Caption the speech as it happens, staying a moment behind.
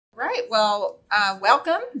right, well,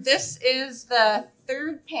 welcome. This is the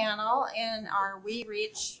third panel in our We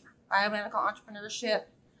Reach Biomedical Entrepreneurship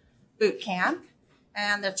Bootcamp.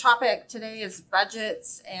 And the topic today is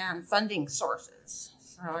budgets and funding sources.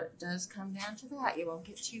 So it does come down to that. You won't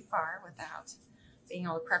get too far without being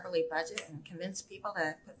able to properly budget and convince people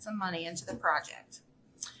to put some money into the project.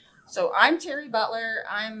 So I'm Terry Butler.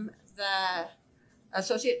 I'm the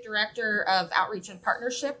Associate Director of Outreach and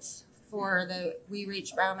Partnerships for the We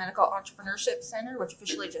Reach Biomedical Entrepreneurship Center, which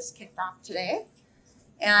officially just kicked off today.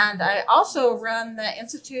 And I also run the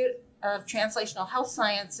Institute of Translational Health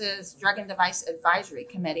Sciences Drug and Device Advisory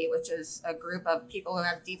Committee, which is a group of people who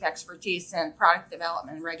have deep expertise in product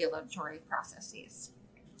development and regulatory processes.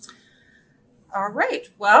 All right,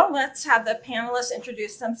 well, let's have the panelists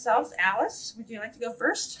introduce themselves. Alice, would you like to go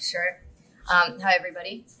first? Sure. Hi,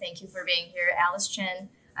 everybody. Thank you for being here. Alice Chen.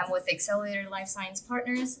 I'm with Accelerator Life Science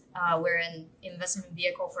Partners. We're an investment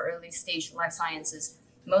vehicle for early stage life sciences,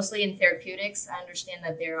 mostly in therapeutics. I understand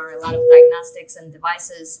that there are a lot of diagnostics and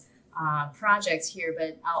devices projects here,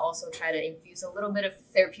 but I'll also try to infuse a little bit of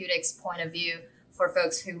therapeutics point of view for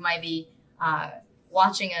folks who might be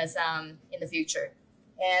watching us in the future.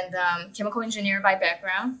 And chemical engineer by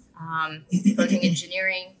background, protein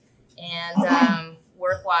engineering, and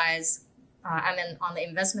work-wise, I'm on the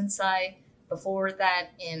investment side. Before that,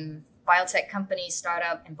 in biotech company,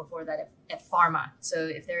 startup, and before that at pharma. So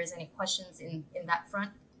if there is any questions in that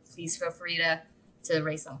front, please feel free to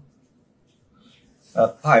raise them.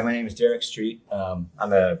 Hi, my name is Derek Street. I'm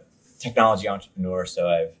a technology entrepreneur,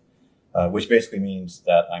 so which basically means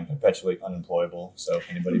that I'm perpetually unemployable. So if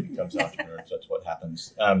anybody becomes an entrepreneur, that's what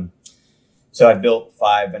happens. So I built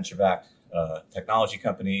 5 venture-backed technology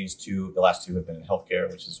companies. The last 2 have been in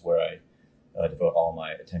healthcare, which is where I devote all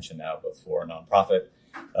my attention now, both for a nonprofit.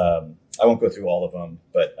 I won't go through all of them,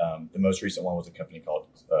 but the most recent one was a company called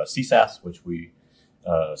CSAS, which we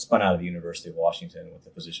spun out of the University of Washington with a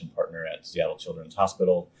physician partner at Seattle Children's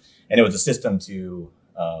Hospital. And it was a system to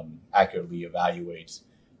accurately evaluate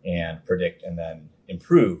and predict and then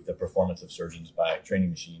improve the performance of surgeons by training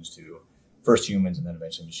machines to first humans and then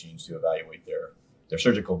eventually machines to evaluate their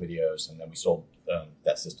surgical videos. And then we sold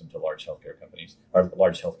that system to large healthcare companies or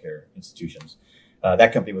large healthcare institutions.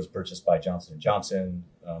 That company was purchased by Johnson & Johnson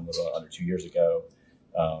a little under 2 years ago.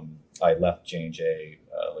 I left J&J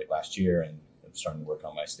late last year and I'm starting to work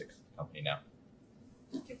on my 6th company now.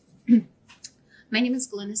 My name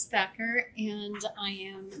is Glynis Thacker, and I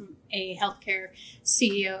am a healthcare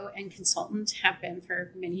CEO and consultant, have been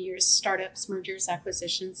for many years, startups, mergers,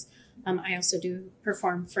 acquisitions. I also do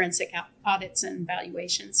perform forensic audits and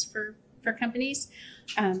valuations for companies.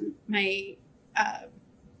 My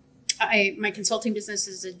consulting business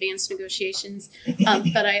is advanced negotiations,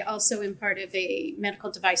 but I also am part of a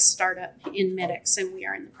medical device startup in Medix, and we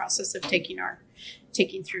are in the process of taking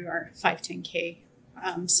through our 510K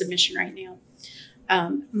submission right now.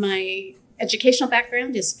 My educational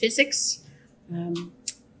background is physics,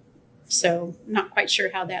 so not quite sure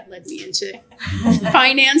how that led me into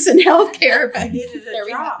finance and healthcare, but there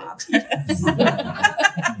we have it.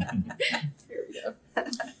 There we go.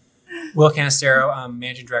 Will Canistero, I'm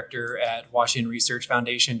Managing Director at Washington Research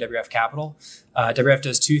Foundation, WF Capital. WF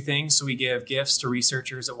does 2 things. So we give gifts to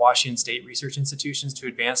researchers at Washington State research institutions to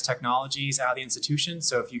advance technologies out of the institution.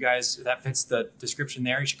 So if you guys, that fits the description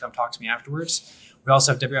there, you should come talk to me afterwards. We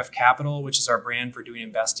also have WF Capital, which is our brand for doing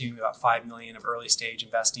investing, about $5 million of early stage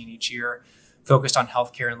investing each year, focused on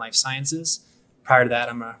healthcare and life sciences. Prior to that,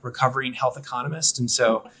 I'm a recovering health economist. And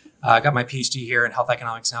so I got my PhD here in health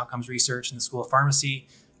economics and outcomes research in the School of Pharmacy.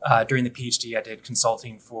 During the PhD, I did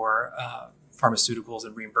consulting for pharmaceuticals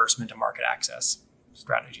and reimbursement and market access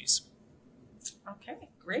strategies. Okay,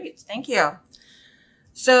 great. Thank you.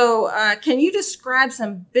 So can you describe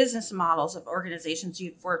some business models of organizations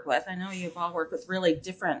you've worked with? I know you've all worked with really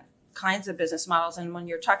different kinds of business models. And when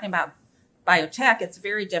you're talking about biotech, it's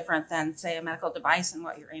very different than, say, a medical device and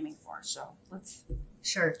what you're aiming for. So let's...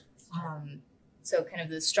 Sure. So kind of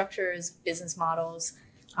the structures, business models.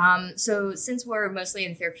 So since we're mostly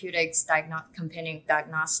in therapeutics, companion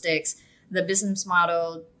diagnostics, the business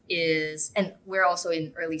model is, and we're also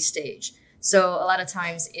in early stage. So a lot of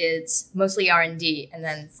times it's mostly R&D and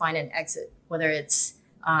then find an exit, whether it's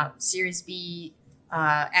Series B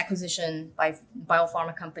acquisition by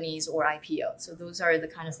biopharma companies or IPO. So those are the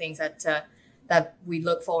kind of things that we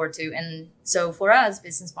look forward to. And so for us,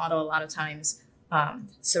 business model a lot of times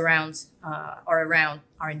surrounds or around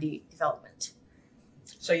R&D development.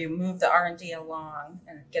 So you move the R&D along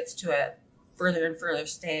and it gets to a further and further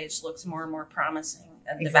stage, looks more and more promising,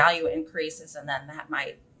 and the value increases, and then that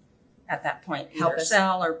might, at that point, either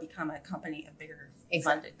sell or become a company, a bigger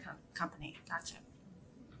funded company. Gotcha.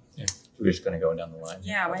 Yeah, we're just kind of going down the line.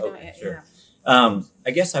 Yeah, why don't you? Sure. Yeah.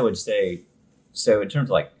 I guess I would say, so in terms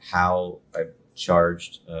of like how I've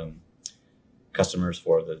charged customers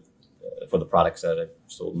for the products that I've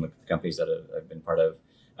sold and the companies that I've been part of,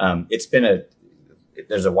 it's been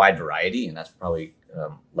there's a wide variety, and that's probably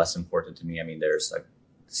less important to me. I mean, there's like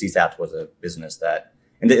CSAT was a business that,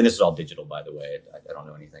 and this is all digital, by the way. I don't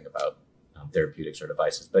know anything about therapeutics or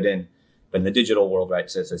devices, but in the digital world, right?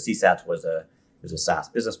 So CSAT was a SaaS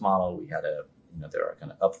business model. We had there are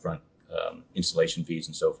kind of upfront installation fees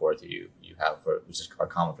and so forth you have which are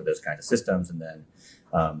common for those kinds of systems, and then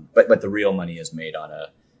but the real money is made on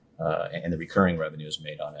and the recurring revenue is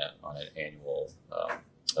made on an annual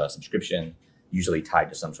subscription, usually tied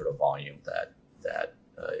to some sort of volume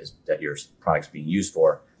that your product's being used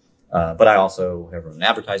for. But I also have an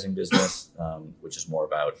advertising business, which is more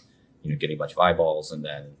about getting a bunch of eyeballs and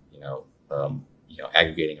then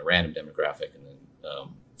aggregating a random demographic and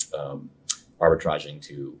then arbitraging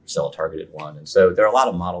to sell a targeted one. And so there are a lot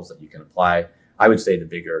of models that you can apply. I would say the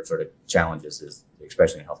bigger sort of challenges is,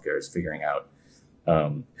 especially in healthcare, is figuring out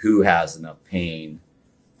who has enough pain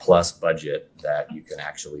plus budget that you can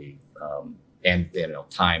actually and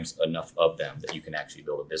times enough of them that you can actually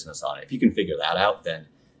build a business on it. If you can figure that out, then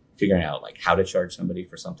figuring out like how to charge somebody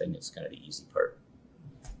for something is kind of the easy part.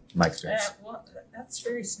 My experience. Well, that's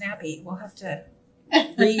very snappy. We'll have to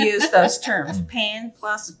reuse those terms: pain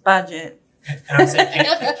plus budget. And I would say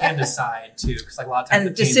you can decide too, because like a lot of times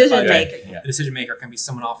And decision maker. The decision maker can be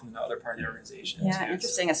someone off in the other part of the organization. Yeah, too,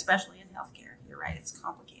 interesting, especially in healthcare. You're right; it's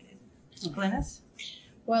complicated. Glynis?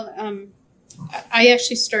 Well, I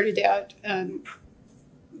actually started out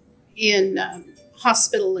in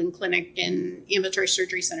hospital and clinic and ambulatory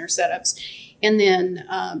surgery center setups. And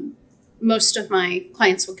then most of my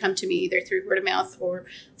clients would come to me either through word of mouth or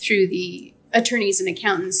through the attorneys and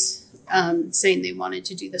accountants saying they wanted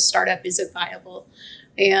to do the startup. Is it viable?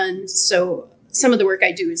 And so some of the work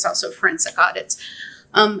I do is also forensic audits.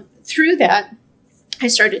 Through that, I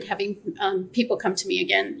started having people come to me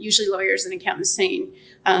again, usually lawyers and accountants, saying,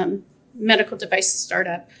 medical device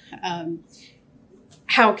startup,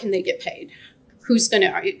 how can they get paid?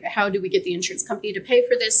 How do we get the insurance company to pay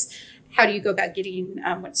for this? How do you go about getting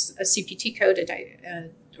what's a CPT code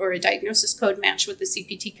or a diagnosis code matched with the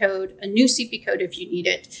CPT code, a new CP code if you need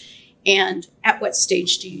it, and at what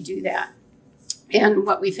stage do you do that? And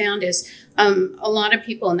what we found is a lot of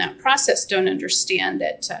people in that process don't understand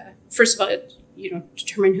that, first of all,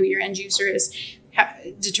 determine who your end user is,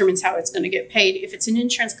 determines how it's going to get paid. If it's an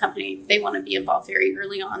insurance company, they want to be involved very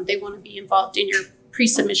early on. They want to be involved in your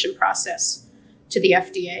pre-submission process to the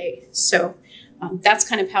FDA. So that's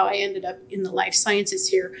kind of how I ended up in the life sciences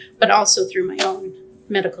here, but also through my own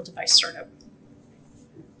medical device startup.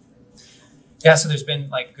 Yeah, so there's been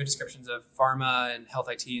like good descriptions of pharma and health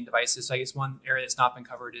IT and devices. So I guess one area that's not been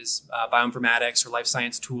covered is bioinformatics or life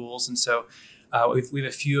science tools. And so we have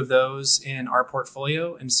a few of those in our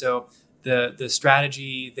portfolio. And so the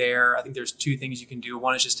strategy there, I think there's two things you can do.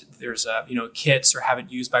 One is just there's kits or have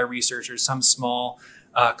it used by researchers, some small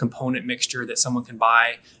component mixture that someone can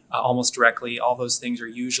buy almost directly. All those things are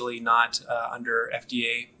usually not under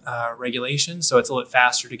FDA regulation, so it's a little bit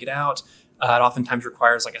faster to get out. It oftentimes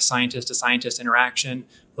requires like a scientist-to-scientist interaction,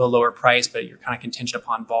 a little lower price, but you're kind of contingent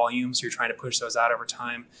upon volume, so you're trying to push those out over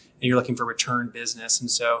time, and you're looking for return business. And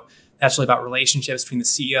so that's really about relationships between the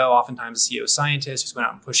CEO, oftentimes the CEO scientist who's going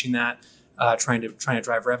out and pushing that, trying to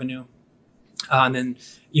drive revenue. And then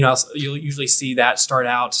you'll usually see that start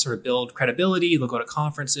out to sort of build credibility. They'll go to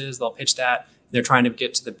conferences, they'll pitch that. They're trying to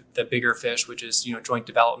get to the bigger fish, which is joint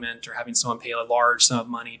development or having someone pay a large sum of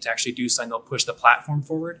money to actually do something. They'll push the platform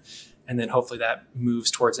forward, and then hopefully that moves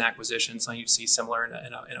towards an acquisition. Something you'd see similar in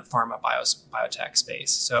a pharma biotech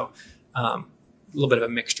space. So a little bit of a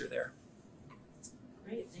mixture there.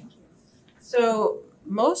 Great, thank you. So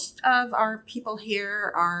most of our people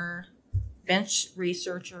here are bench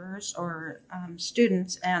researchers or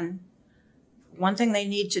students, and one thing they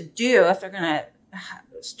need to do if they're going to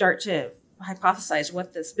start to hypothesize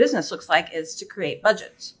what this business looks like is to create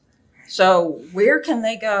budgets. So where can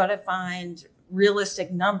they go to find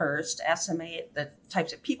realistic numbers to estimate the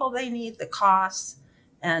types of people they need, the costs,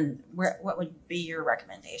 and what would be your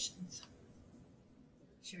recommendations?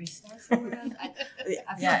 Should we start somewhere else? I feel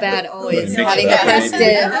Yeah. bad always Mix having it the up,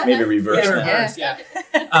 question. maybe reverse.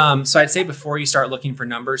 So I'd say before you start looking for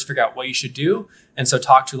numbers, figure out what you should do. And so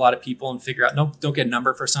talk to a lot of people and figure out, no, don't get a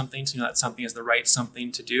number for something. So you know that something is the right something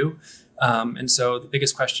to do. And so the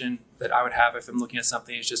biggest question that I would have if I'm looking at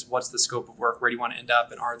something is just what's the scope of work? Where do you want to end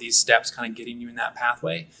up? And are these steps kind of getting you in that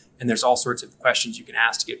pathway? And there's all sorts of questions you can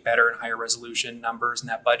ask to get better and higher resolution numbers in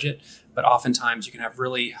that budget. But oftentimes you can have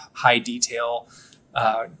really high detail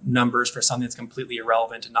numbers for something that's completely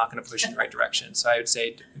irrelevant and not going to push you in the right direction. So I would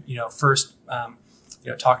say, first,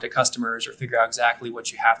 talk to customers or figure out exactly what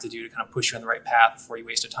you have to do to kind of push you on the right path before you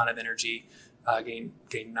waste a ton of energy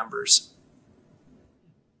getting numbers.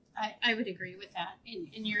 I would agree with that.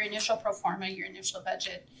 In your initial pro forma, your initial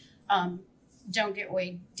budget, don't get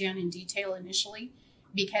weighed down in detail initially,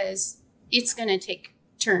 because it's going to take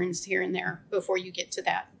turns here and there before you get to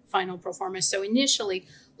that final pro forma. So initially,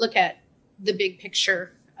 look at the big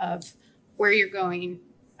picture of where you're going,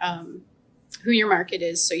 who your market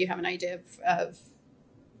is, so you have an idea of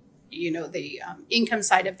the income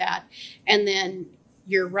side of that, and then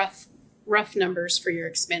your rough numbers for your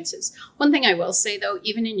expenses. One thing I will say, though,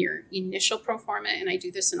 even in your initial pro forma, and I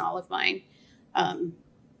do this in all of mine,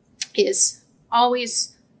 is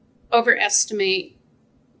always overestimate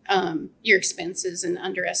your expenses and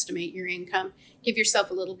underestimate your income. Give yourself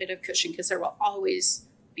a little bit of cushion, because there will always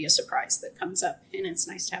be a surprise that comes up, and it's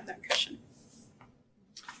nice to have that cushion.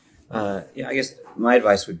 I guess my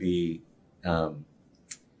advice would be,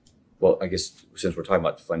 I guess since we're talking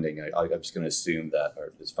about funding, I'm just going to assume that,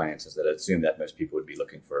 or this finances, that I assume that most people would be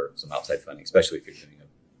looking for some outside funding, especially if you're doing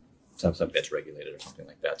something that's regulated or something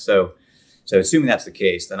like that. So assuming that's the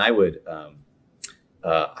case, then I wouldn't,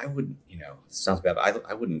 it sounds bad, but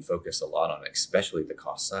I wouldn't focus a lot on it, especially the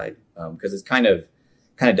cost side, because it's kind of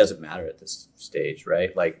doesn't matter at this stage,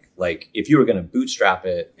 right? Like if you were going to bootstrap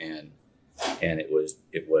it and it was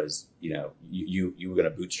you were going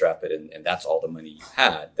to bootstrap it and that's all the money you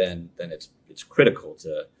had, then it's critical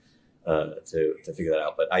to figure that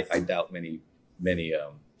out. But I doubt many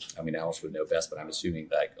Alice would know best, but I'm assuming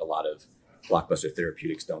that a lot of blockbuster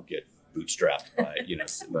therapeutics don't get bootstrapped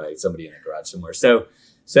by somebody in a garage somewhere. So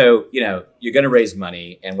you're going to raise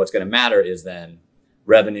money, and what's going to matter is then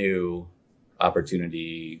revenue,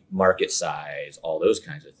 opportunity, market size, all those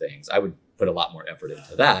kinds of things. I would put a lot more effort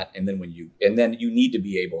into that, and then you need to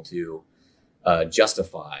be able to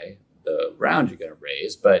justify the round you're going to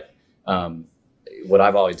raise. But what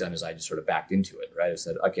I've always done is I just sort of backed into it, right? I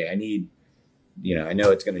said, okay, I need, I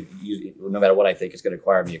know it's going to, no matter what I think, it's going to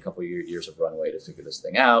require me a couple of years of runway to figure this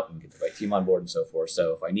thing out and get the right team on board and so forth.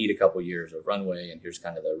 So if I need a couple of years of runway, and here's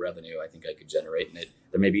kind of the revenue I think I could generate, and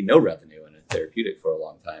there may be no revenue in a therapeutic for a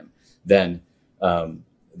long time, then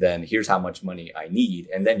here's how much money I need.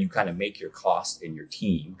 And then you kind of make your cost in your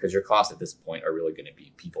team, because your costs at this point are really going to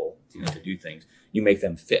be people, to do things. You make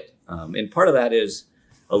them fit. And part of that is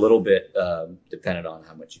a little bit dependent on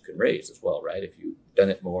how much you can raise as well, right? If you've done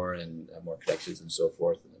it more and have more connections and so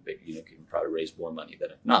forth, and you can probably raise more money than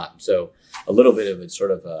if not. So a little bit of it's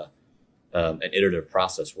sort of an iterative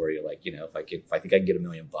process where you're like, if I think I can get $1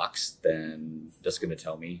 million, then that's going to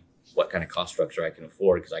tell me what kind of cost structure I can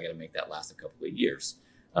afford, because I got to make that last a couple of years.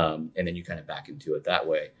 And then you kind of back into it that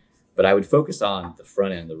way. But I would focus on the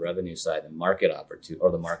front end, the revenue side, the market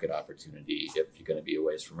opportunity if you're going to be a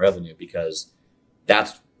ways from revenue, because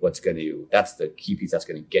that's the key piece that's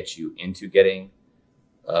going to get you into getting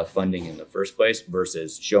funding in the first place,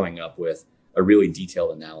 versus showing up with a really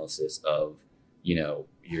detailed analysis of,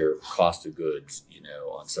 your cost of goods,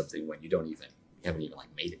 on something when you haven't even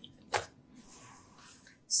made anything yet.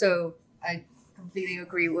 So I completely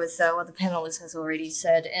agree with what the panelist has already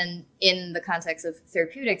said, and in the context of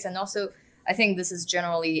therapeutics, and also I think this is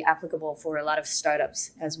generally applicable for a lot of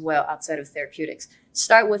startups as well outside of therapeutics.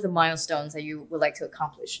 Start with the milestones that you would like to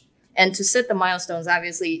accomplish. And to set the milestones,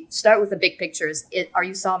 obviously, start with the big pictures. Are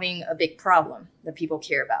you solving a big problem that people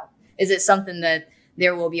care about? Is it something that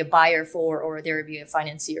there will be a buyer for, or there will be a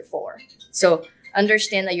financier for? So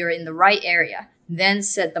understand that you're in the right area, then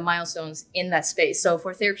set the milestones in that space. So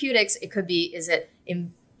for therapeutics, it could be, is it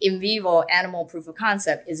in vivo animal proof of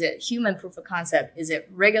concept? Is it human proof of concept? Is it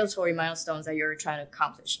regulatory milestones that you're trying to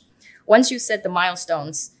accomplish? Once you set the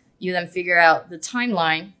milestones, you then figure out the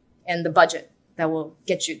timeline and the budget that will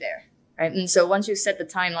get you there, right? And so once you set the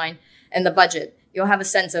timeline and the budget, you'll have a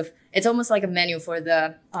sense of, it's almost like a menu for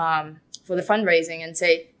the fundraising, and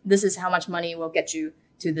say, this is how much money will get you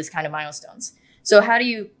to this kind of milestones. So how do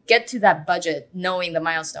you get to that budget knowing the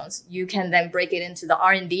milestones? You can then break it into the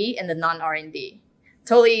R&D and the non-R&D.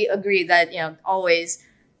 Totally agree that, always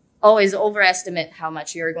always overestimate how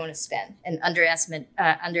much you're going to spend and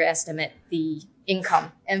underestimate the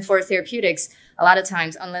income. And for therapeutics, a lot of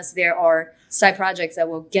times, unless there are side projects that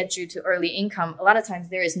will get you to early income, a lot of times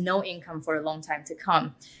there is no income for a long time to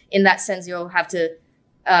come. In that sense, you'll have to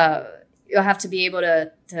be able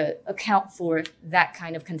to account for that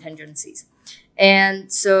kind of contingencies.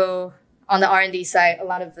 And so on the R&D side, a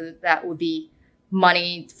lot of that would be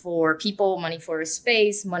money for people, money for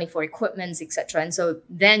space, money for equipment, etc. And so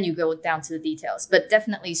then you go down to the details, but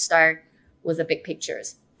definitely start with the big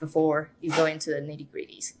pictures before you go into the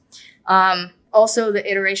nitty-gritties. Also, the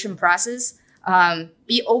iteration process,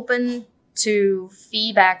 be open to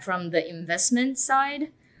feedback from the investment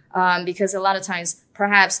side, because a lot of times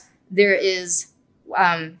perhaps there is,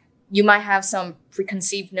 you might have some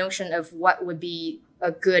preconceived notion of what would be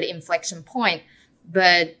a good inflection point.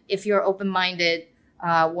 But if you're open-minded,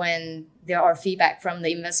 when there are feedback from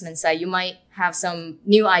the investment side, you might have some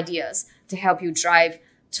new ideas to help you drive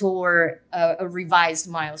toward a revised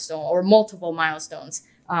milestone or multiple milestones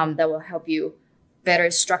that will help you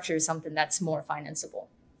better structure something that's more financeable.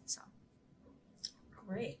 So,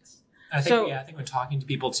 Great. I think when talking to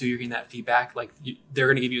people too, you're getting that feedback. Like they're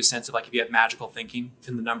going to give you a sense of like if you have magical thinking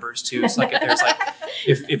in the numbers too. It's like if there's like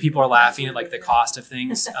if people are laughing at like the cost of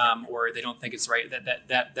things, or they don't think it's right,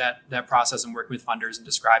 that process and working with funders and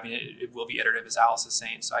describing it will be iterative, as Alice is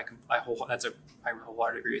saying. So I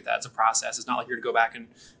wholeheartedly agree with that. It's a process. It's not like you're to go back and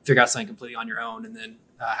figure out something completely on your own and then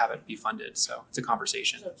have it be funded. So it's a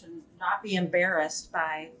conversation. So to not be embarrassed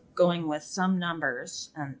by going with some numbers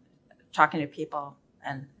and talking to people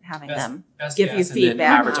and having them give you feedback. And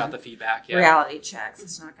then average out the feedback. Yeah. Reality checks.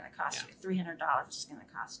 It's not going to cost you $300. It's going to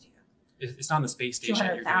cost you. It's not on the space station.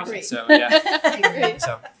 You're doing it, so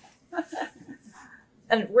so.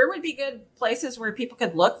 And where would be good places where people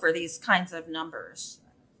could look for these kinds of numbers,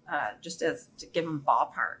 just as to give them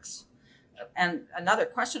ballparks? And another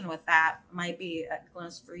question with that might be,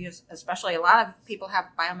 Glynis, for you especially, a lot of people have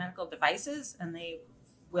biomedical devices and they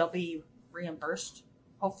will be reimbursed,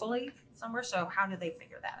 hopefully, somewhere. So how do they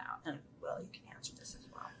figure that out? And Will, you can answer this as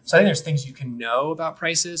well. So I think there's things you can know about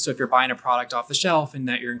prices. So if you're buying a product off the shelf and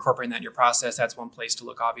that you're incorporating that in your process, that's one place to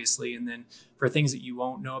look, obviously. And then for things that you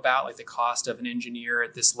won't know about, like the cost of an engineer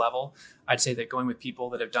at this level, I'd say that going with people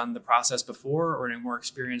that have done the process before or a more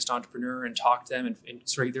experienced entrepreneur and talk to them and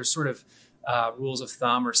there's sort of rules of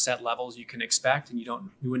thumb or set levels you can expect, and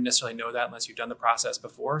you wouldn't necessarily know that unless you've done the process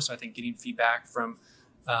before. So I think getting feedback from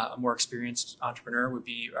a more experienced entrepreneur would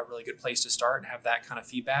be a really good place to start and have that kind of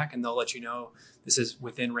feedback, and they'll let you know this is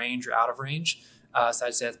within range or out of range. So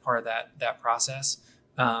I'd say that's part of that process.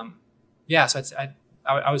 So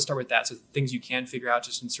I would start with that. So things you can figure out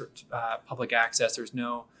just in public access. There's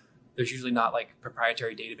usually not like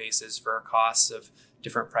proprietary databases for costs of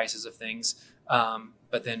different prices of things.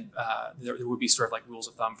 But then there would be sort of like rules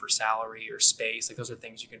of thumb for salary or space. Like those are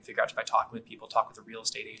things you can figure out just by talking with people, talk with a real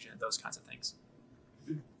estate agent, those kinds of things.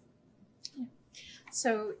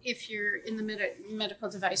 So if you're in the medical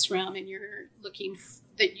device realm and you're looking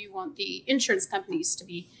that you want the insurance companies to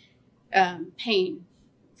be paying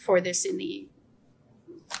for this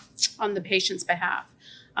on the patient's behalf,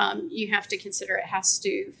 you have to consider it has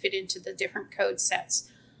to fit into the different code sets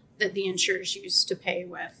that the insurers use to pay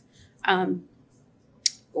with. I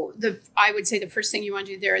would say the first thing you want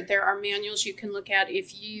to do there are manuals you can look at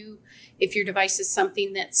if your device is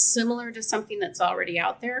something that's similar to something that's already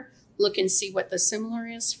out there. Look and see what the similar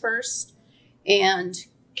is first, and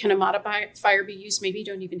can a modifier be used? Maybe you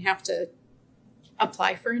don't even have to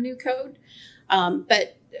apply for a new code,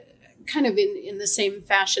 but kind of in the same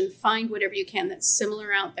fashion, find whatever you can that's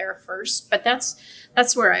similar out there first. But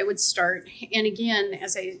that's where I would start. And again,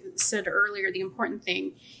 as I said earlier, the important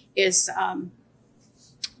thing is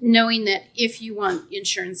knowing that if you want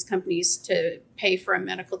insurance companies to pay for a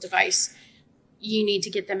medical device, you need to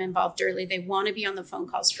get them involved early. They want to be on the phone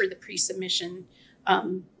calls for the pre-submission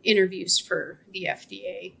interviews for the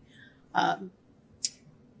FDA. And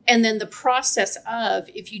then the process of,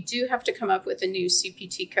 if you do have to come up with a new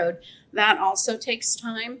CPT code, that also takes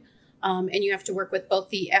time. And you have to work with both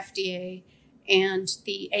the FDA and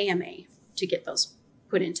the AMA to get those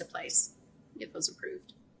put into place, get those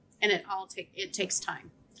approved. And it takes time.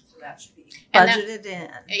 That should be budgeted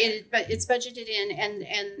in. But it's budgeted in,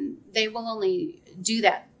 and they will only do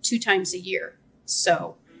that 2 times a year.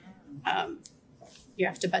 So you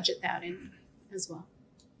have to budget that in as well.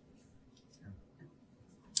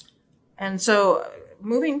 And so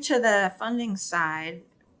moving to the funding side,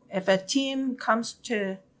 if a team comes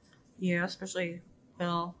to you, especially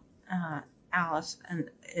Bill, Alice,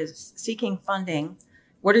 and is seeking funding,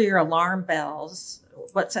 what are your alarm bells?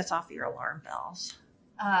 What sets off your alarm bells?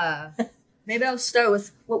 maybe I'll start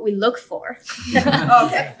with what we look for.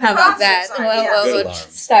 Okay. How about that? Process, We'll alarms.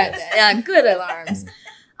 start that. Yeah, good alarms.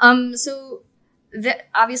 So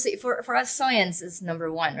obviously for us, science is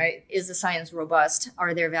number one, right? Is the science robust?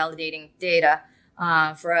 Are there validating data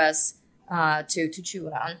for us to chew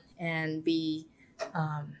on and be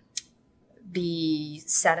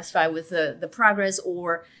satisfied with the progress,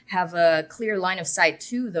 or have a clear line of sight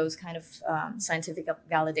to those kind of scientific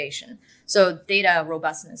validation. So data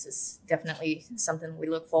robustness is definitely something we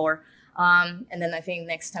look for. And then I think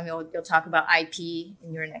next time you'll talk about IP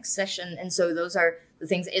in your next session. And so those are the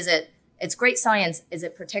things. It's great science. Is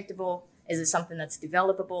it protectable? Is it something that's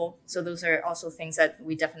developable? So those are also things that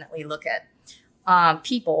we definitely look at.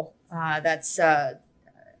 People, that's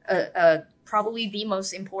probably the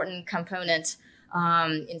most important component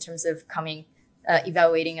in terms of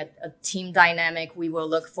evaluating a team dynamic. We will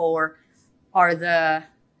look for are the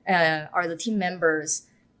team members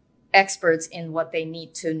experts in what they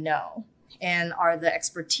need to know, and are the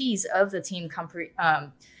expertise of the team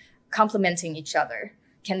complementing each other?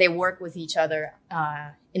 Can they work with each other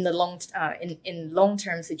in the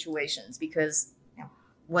long-term situations? Because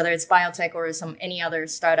whether it's biotech or any other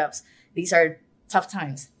startups, these are tough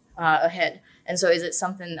times ahead. And so is it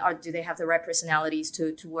something, or do they have the right personalities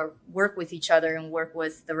to work with each other and work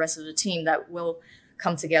with the rest of the team that will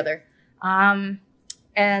come together? And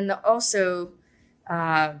also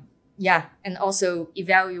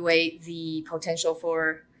evaluate the potential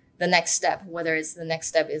for the next step, whether it's the next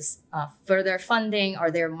step is further funding,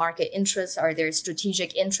 are there market interests, are there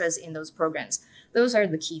strategic interests in those programs? Those are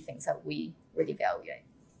the key things that we would evaluate.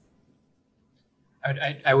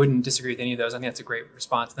 I wouldn't disagree with any of those. I think that's a great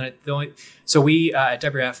response. So we at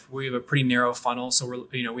WF, we have a pretty narrow funnel. So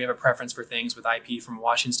we have a preference for things with IP from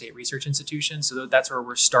Washington State Research Institution. So that's where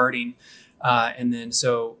we're starting. And then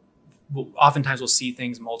oftentimes we'll see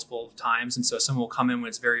things multiple times. And so someone will come in when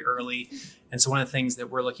it's very early. And so one of the things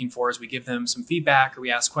that we're looking for is we give them some feedback, or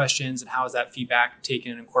we ask questions, and how is that feedback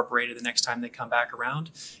taken and incorporated the next time they come back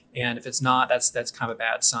around? And if it's not, that's kind of a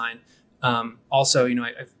bad sign. Also,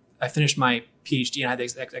 I finished my PhD and I had the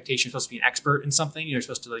expectation you're supposed to be an expert in something. You're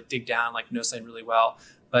supposed to dig down, know something really well.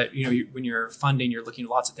 But when you're funding, you're looking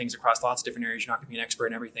at lots of things across lots of different areas. You're not going to be an expert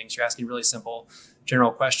in everything. So you're asking really simple,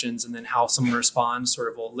 general questions, and then how someone responds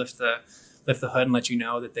sort of will lift the hood and let you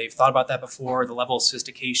know that they've thought about that before, the level of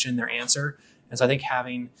sophistication, their answer. And so I think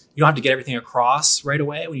you don't have to get everything across right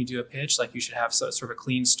away when you do a pitch. You should have sort of a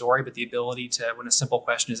clean story, but the ability to, when a simple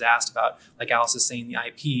question is asked about, like Alice is saying, the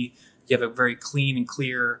IP, you have a very clean and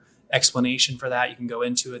clear explanation for that. You can go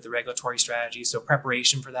into it, the regulatory strategy. So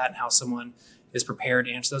preparation for that and how someone is prepared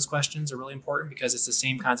to answer those questions are really important, because it's the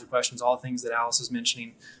same kinds of questions, all the things that Alice is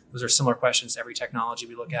mentioning. Those are similar questions to every technology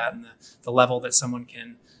we look at, and the level that someone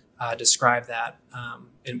can describe that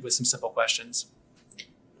with some simple questions.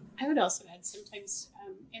 I would also add sometimes,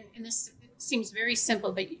 and this seems very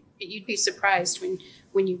simple, but you'd be surprised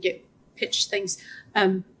when you get pitched things.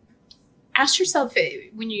 Ask yourself,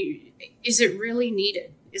 is it really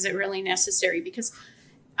needed? Is it really necessary? Because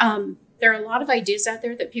there are a lot of ideas out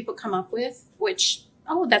there that people come up with, which,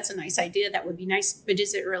 that's a nice idea. That would be nice. But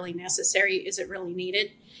is it really necessary? Is it really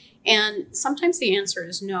needed? And sometimes the answer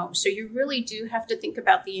is no. So you really do have to think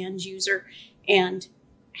about the end user and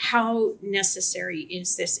how necessary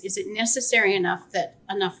is this? Is it necessary enough that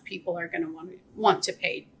enough people are going to want to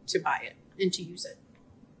pay to buy it and to use it?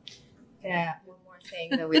 Yeah, one more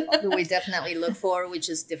thing that we definitely look for, which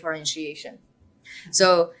is differentiation.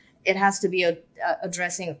 So it has to be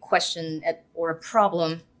addressing a question or a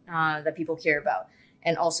problem that people care about.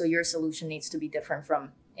 And also your solution needs to be different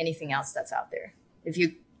from anything else that's out there.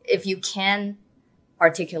 If you can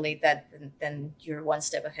articulate that, then you're one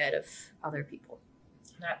step ahead of other people.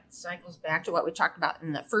 That cycles back to what we talked about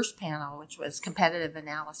in the first panel, which was competitive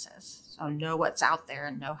analysis. So know what's out there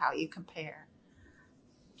and know how you compare.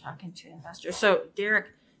 Talking to investors. So Derek,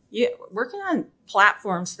 you're working on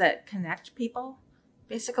platforms that connect people.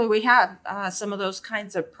 Basically, we have some of those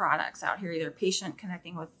kinds of products out here, either patient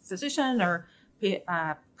connecting with physician or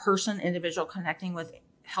individual connecting with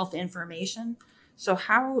health information. So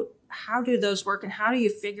how do those work, and how do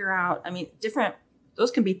you figure out, those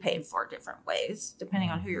can be paid for different ways depending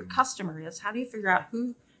on who your customer is. How do you figure out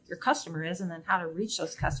who your customer is, and then how to reach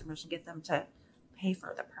those customers and get them to pay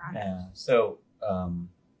for the product? Yeah.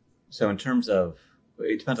 So in terms of,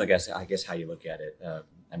 it depends, I guess how you look at it.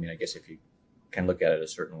 I guess if you can look at it a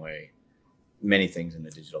certain way, many things in the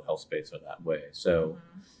digital health space are that way. So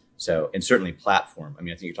and certainly platform. I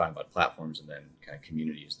think you're talking about platforms and then kind of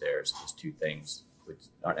communities there. So there's two things which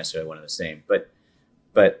aren't necessarily one and the same. But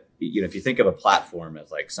if you think of a platform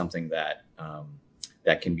as like something that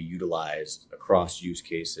that can be utilized across use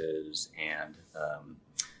cases and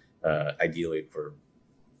ideally for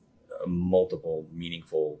multiple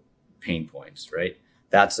meaningful pain points, right?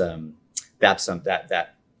 That's the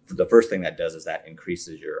first thing that does is that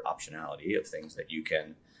increases your optionality of things that you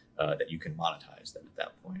can monetize then at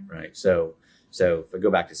that point, right? So if I go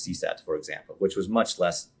back to CSATs, for example, which was much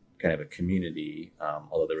less kind of a community,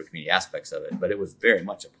 although there were community aspects of it, but it was very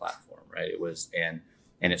much a platform, right? It was, and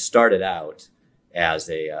it started out as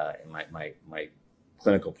my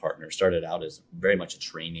clinical partner started out as very much a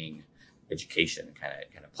training, education kind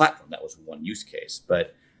of platform. That was one use case,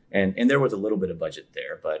 but and there was a little bit of budget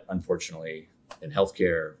there, but unfortunately in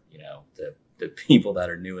healthcare, the people that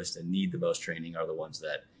are newest and need the most training are the ones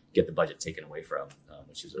that get the budget taken away from,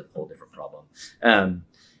 which is a whole different problem.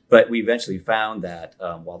 But we eventually found that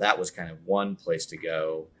while that was kind of one place to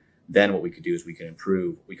go, then what we could do is we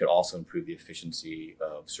could also improve the efficiency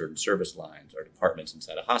of certain service lines or departments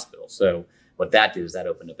inside a hospital. So what that did is that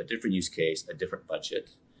opened up a different use case, a different budget,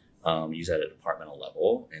 used at a departmental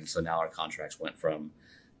level. And so now our contracts went from,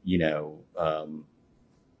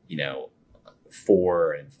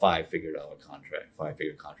 4 and 5 figure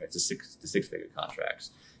contracts to six figure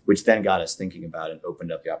contracts, which then got us thinking about and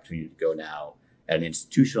opened up the opportunity to go now at an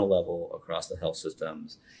institutional level across the health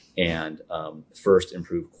systems and first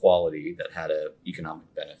improve quality that had an economic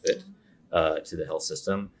benefit to the health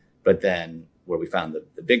system. But then where we found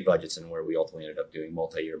the big budgets and where we ultimately ended up doing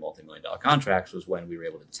multi-year, multi-million-dollar contracts was when we were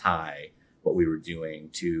able to tie what we were doing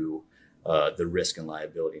to the risk and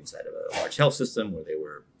liability inside of a large health system where they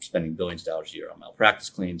were spending billions of dollars a year on malpractice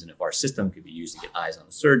claims. And if our system could be used to get eyes on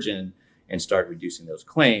the surgeon and start reducing those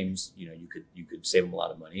claims, you could save them a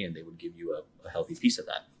lot of money and they would give you a healthy piece of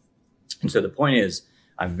that. And so the point is,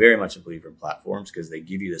 I'm very much a believer in platforms because they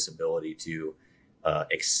give you this ability to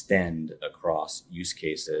extend across use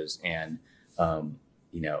cases. And, I'm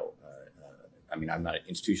not an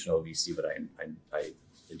institutional VC, but I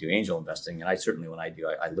do angel investing. And I certainly, when I do,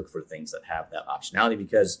 I look for things that have that optionality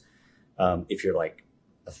because if you're like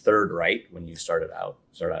a third right when you start out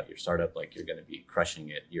your startup, like you're going to be crushing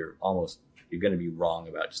it. You're going to be wrong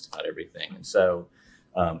about just about everything. And so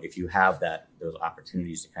if you have those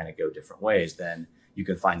opportunities to kind of go different ways, then you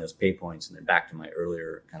can find those pay points. And then back to my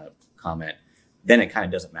earlier kind of comment, then it kind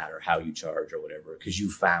of doesn't matter how you charge or whatever, because you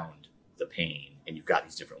found the pain and you've got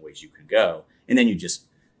these different ways you can go. And then you just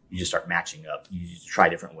start matching up. You just try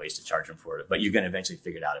different ways to charge them for it, but you're going to eventually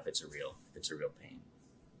figure it out if it's a real pain.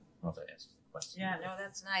 I don't know if that answers the question. Yeah, no,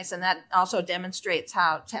 that's nice. And that also demonstrates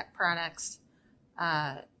how tech products,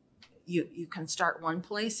 you can start one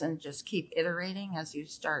place and just keep iterating as you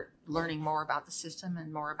start learning more about the system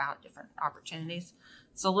and more about different opportunities.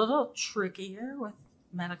 It's a little trickier with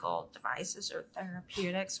medical devices or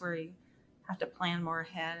therapeutics where you have to plan more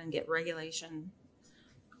ahead and get regulation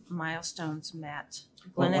milestones met.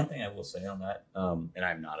 Well, one thing I will say on that, and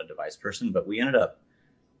I'm not a device person, but we ended up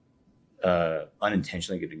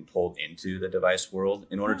unintentionally getting pulled into the device world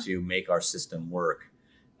in order to make our system work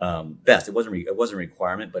best. It wasn't a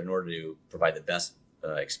requirement, but in order to provide the best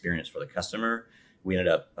experience for the customer, we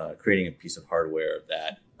ended up creating a piece of hardware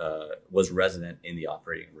that was resident in the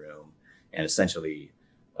operating room and essentially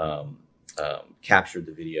captured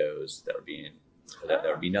the videos that were being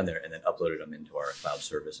done there and then uploaded them into our cloud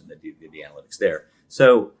service and did the analytics there.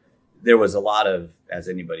 So there was a lot of, as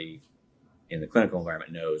anybody in the clinical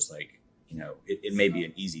environment knows, like, it may be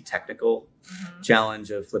an easy technical challenge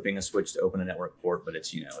of flipping a switch to open a network port, but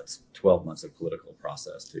it's 12 months of political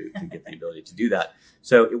process to get the ability to do that.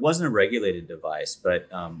 So it wasn't a regulated device, but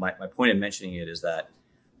my point in mentioning it is that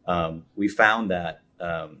we found that,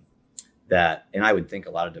 and I would think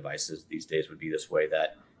a lot of devices these days would be this way,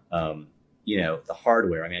 that, the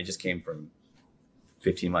hardware, I just came from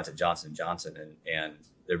 15 months at Johnson & Johnson and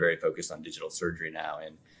they're very focused on digital surgery now.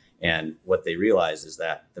 And what they realize is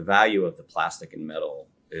that the value of the plastic and metal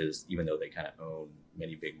is, even though they kind of own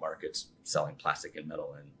many big markets selling plastic and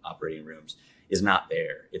metal in operating rooms, is not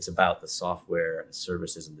there. It's about the software and the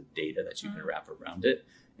services and the data that you can wrap around it.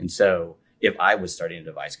 And so if I was starting a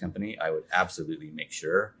device company, I would absolutely make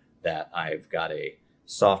sure that I've got a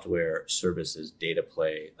software services data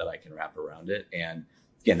play that I can wrap around it. And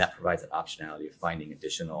again, that provides that optionality of finding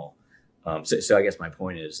additional. So I guess my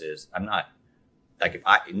point is I'm not, like,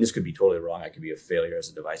 and this could be totally wrong, I could be a failure as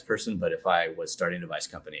a device person, but if I was starting a device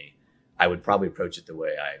company, I would probably approach it the way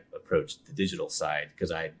I approached the digital side,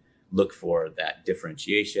 because I'd look for that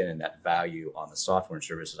differentiation and that value on the software and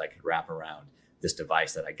services I could wrap around this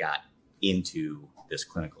device that I got into this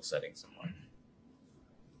clinical setting somewhere.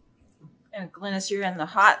 And Glynis, you're in the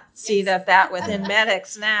hot seat of that within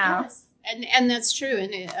medics now. Yes. And that's true.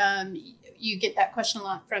 And you get that question a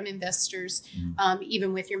lot from investors,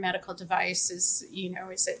 even with your medical device. Is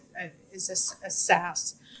this a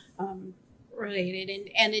SaaS related?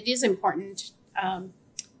 And it is important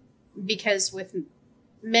because with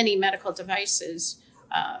many medical devices,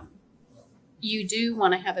 you do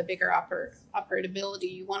want to have a bigger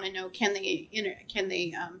operability. You want to know, can they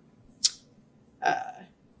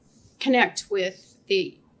connect with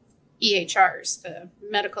the EHRs, the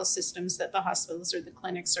medical systems that the hospitals or the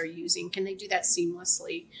clinics are using? Can they do that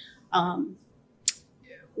seamlessly? I'll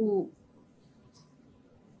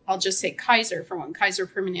just say Kaiser for one. Kaiser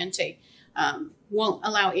Permanente won't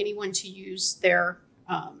allow anyone to use their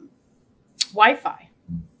Wi-Fi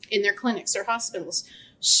in their clinics or hospitals.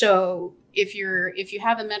 So if you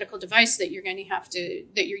have a medical device that you're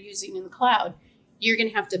using in the cloud, you're going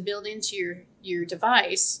to have to build into your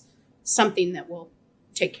device something that will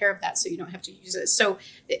take care of that, so you don't have to use it. So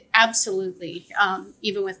absolutely,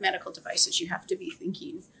 even with medical devices, you have to be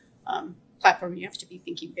thinking platform. You have to be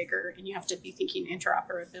thinking bigger, and you have to be thinking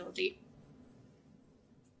interoperability.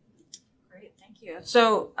 Great, thank you.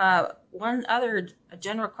 So one other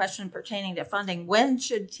general question pertaining to funding: when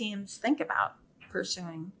should teams think about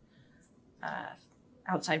pursuing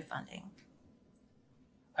outside funding?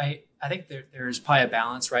 I think there's probably a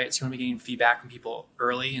balance, right? So you want to be getting feedback from people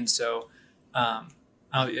early, and so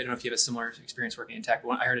I don't know if you have a similar experience working in tech.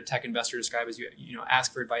 I heard a tech investor describe as you know,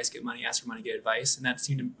 ask for advice, get money, ask for money, get advice, and that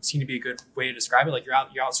seemed to be a good way to describe it. Like you're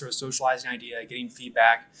out sort of socializing an idea, getting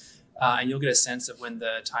feedback, and you'll get a sense of when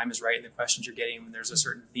the time is right and the questions you're getting, when there's a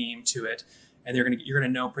certain theme to it, and you're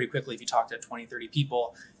gonna know pretty quickly if you talk to 20, 30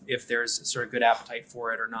 people if there's sort of good appetite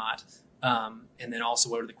for it or not. And then also,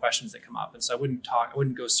 what are the questions that come up? And so I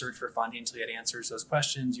wouldn't go search for funding until you had answers to those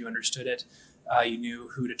questions. You understood it. You knew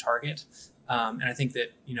who to target. And I think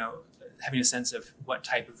that, you know, having a sense of what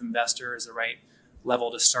type of investor is the right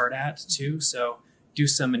level to start at too. So do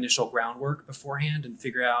some initial groundwork beforehand and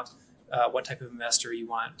figure out what type of investor you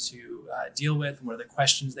want to deal with and what are the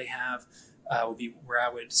questions they have would be where I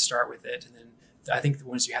would start with it. And then I think that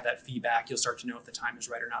once you have that feedback, you'll start to know if the time is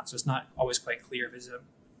right or not. So it's not always quite clear if it's a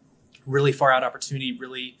really far out opportunity,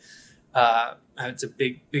 really it's a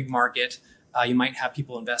big market. You might have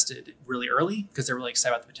people invested really early because they're really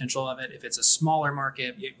excited about the potential of it. If it's a smaller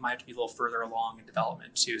market, it might have to be a little further along in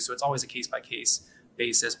development too. So it's always a case-by-case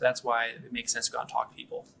basis, but that's why it makes sense to go out and talk to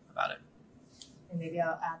people about it. And maybe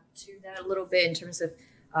I'll add to that a little bit in terms of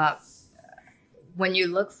when you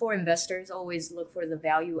look for investors, always look for the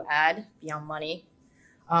value add beyond money.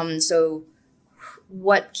 So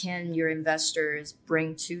what can your investors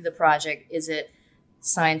bring to the project? Is it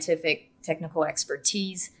scientific, technical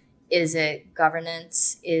expertise? Is it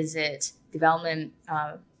governance? Is it development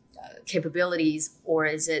capabilities? Or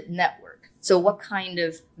is it network? So what kind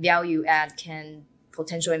of value add can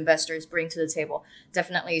potential investors bring to the table?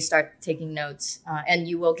 Definitely start taking notes. And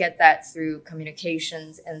you will get that through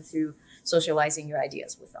communications and through socializing your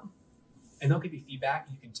ideas with them. And they'll give you feedback.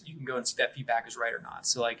 You can go and see if that feedback is right or not.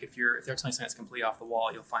 So like if they're telling something that's completely off the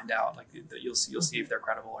wall, you'll find out. Like you'll see if they're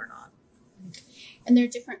credible or not. And there are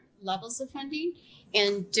different levels of funding,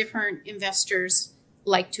 and different investors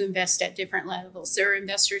like to invest at different levels. There are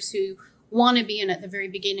investors who want to be in at the very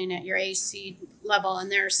beginning at your AC level,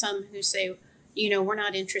 and there are some who say, you know, we're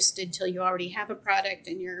not interested till you already have a product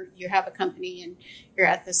and you have a company and you're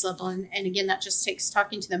at this level. And again, that just takes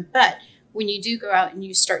talking to them. But when you do go out and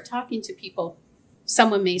you start talking to people,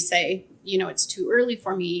 someone may say, you know, it's too early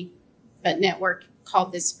for me, but network, call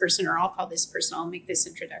this person, or I'll call this person, I'll make this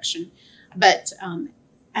introduction. But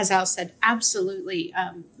as Al said, absolutely,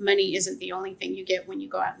 money isn't the only thing you get when you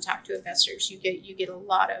go out and talk to investors. You get a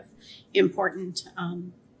lot of important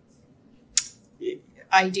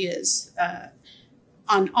ideas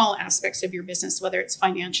on all aspects of your business, whether it's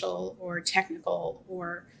financial or technical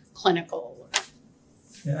or clinical.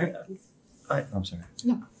 Yeah, I'm sorry.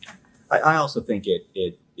 No. I also think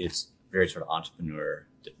it's very sort of entrepreneur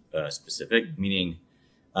specific, meaning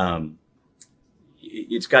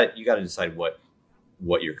you got to decide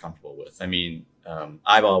what you're comfortable with. I mean,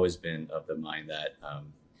 I've always been of the mind that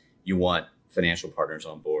you want financial partners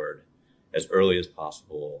on board as early as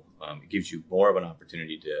possible. It gives you more of an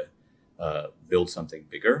opportunity to build something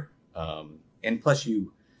bigger, and plus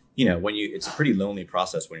you know, it's a pretty lonely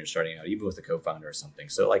process when you're starting out, even with a co-founder or something.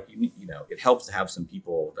 So like, you know, it helps to have some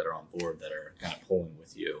people that are on board that are kind of pulling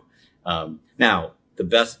with you. Now,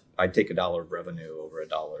 I'd take $1 of revenue over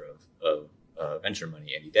 $1 of venture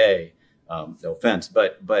money any day. No offense,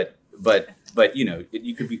 but you know,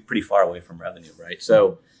 you could be pretty far away from revenue, right?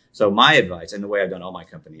 So my advice, and the way I've done all my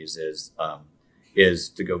companies is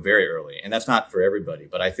to go very early, and that's not for everybody,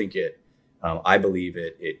 but I think I believe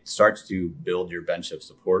it starts to build your bench of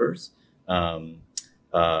supporters.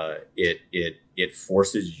 It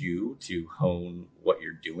forces you to hone what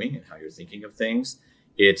you're doing and how you're thinking of things.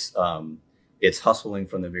 It's hustling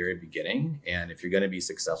from the very beginning. And if you're going to be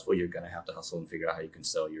successful, you're going to have to hustle and figure out how you can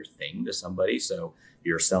sell your thing to somebody. So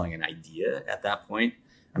you're selling an idea at that point.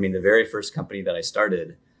 I mean, the very first company that I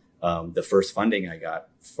started, the first funding I got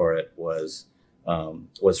for it was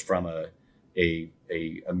from a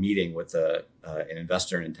meeting with an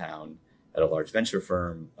investor in town at a large venture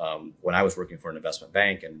firm when I was working for an investment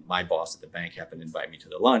bank, and my boss at the bank happened to invite me to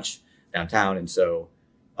the lunch downtown. And so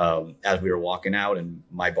as we were walking out and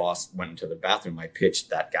my boss went into the bathroom, I pitched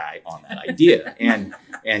that guy on that idea, and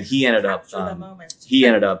he ended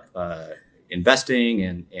up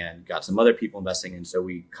investing and got some other people investing, and so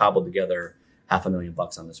we cobbled together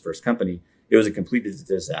 $500,000 on this first company. It was a complete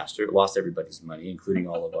disaster. It lost everybody's money, including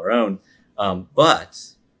all of our own. But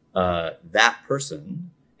that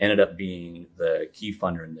person ended up being the key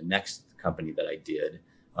funder in the next company that I did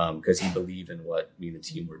because he believed in what me and the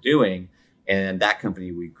team were doing. And that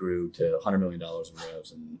company, we grew to $100 million in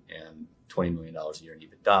revs and $20 million a year in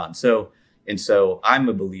EBITDA. And so I'm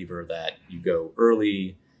a believer that you go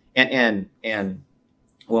early and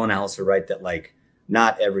Will and Alice are right that like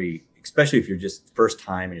not every, especially if you're just first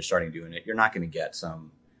time and you're starting doing it, you're not going to get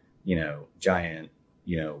some, giant,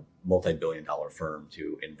 multi-billion-dollar firm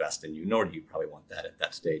to invest in you, nor do you probably want that at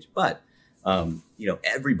that stage. But,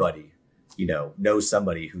 everybody, knows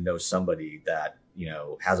somebody who knows somebody that,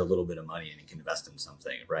 has a little bit of money and can invest in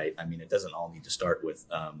something, right? I mean, it doesn't all need to start with,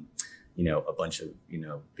 a bunch of,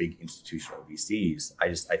 big institutional VCs.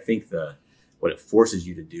 I think what it forces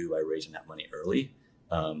you to do by raising that money early,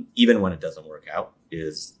 even when it doesn't work out,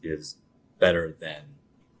 is better than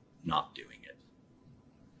not doing it.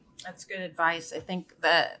 That's good advice. I think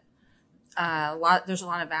that there's a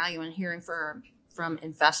lot of value in hearing from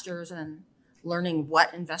investors and learning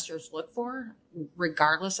what investors look for,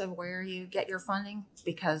 regardless of where you get your funding,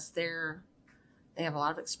 because they have a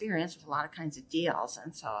lot of experience with a lot of kinds of deals.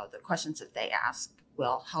 And so the questions that they ask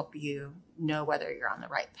will help you know whether you're on the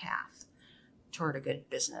right path toward a good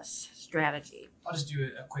business strategy. I'll just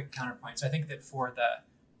do a quick counterpoint. So I think that for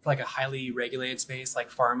like a highly regulated space like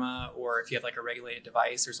pharma, or if you have like a regulated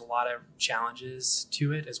device, there's a lot of challenges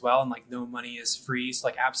to it as well. And like no money is free. So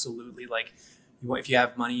like absolutely, like if you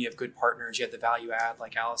have money, you have good partners, you have the value add,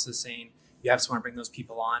 like Alice is saying, you have to want to bring those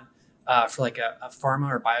people on. For like a pharma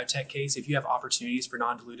or biotech case, if you have opportunities for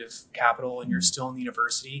non-dilutive capital and you're still in the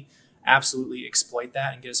university, absolutely exploit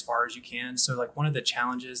that and get as far as you can. So like one of the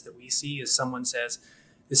challenges that we see is someone says,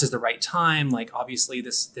 this is the right time. Like obviously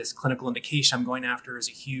this clinical indication I'm going after is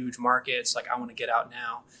a huge market. It's like, I want to get out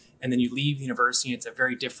now. And then you leave the university. It's a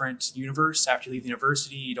very different universe. After you leave the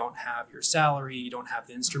university, you don't have your salary. You don't have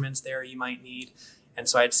the instruments there you might need. And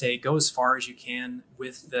so I'd say go as far as you can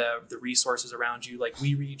with the resources around you, like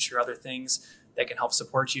WeReach or other things that can help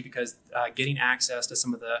support you, because getting access to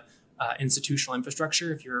some of the institutional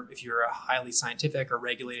infrastructure, if you're a highly scientific or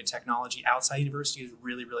regulated technology outside university, is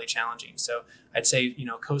really, really challenging. So I'd say,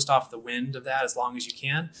 coast off the wind of that as long as you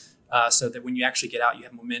can, so that when you actually get out, you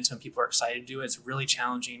have momentum, people are excited to do it. It's really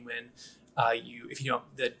challenging when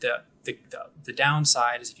the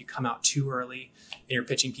downside is if you come out too early and you're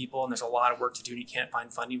pitching people and there's a lot of work to do and you can't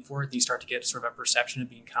find funding for it, then you start to get sort of a perception of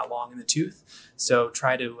being kind of long in the tooth. So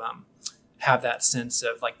try to have that sense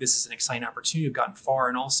of like, this is an exciting opportunity. You've gotten far.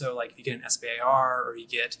 And also like if you get an SBIR or you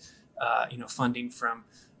get, funding from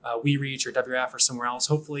WeReach or WF or somewhere else,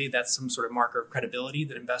 hopefully that's some sort of marker of credibility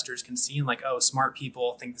that investors can see and like, oh, smart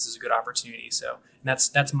people think this is a good opportunity. So and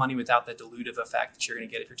that's money without the dilutive effect that you're going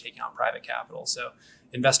to get if you're taking on private capital. So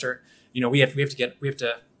investor, we have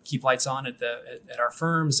to keep lights on at our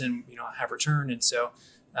firms and, have return. And so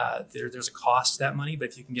there's a cost to that money, but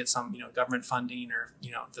if you can get some, government funding or,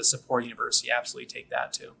 the support university, absolutely take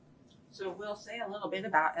that too. So we'll say a little bit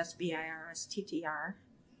about SBIR, STTR.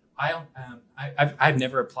 I've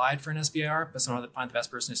never applied for an SBIR, but I'm not the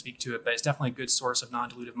best person to speak to it, but it's definitely a good source of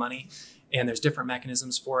non-dilutive money, and there's different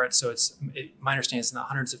mechanisms for it. So my understanding is in the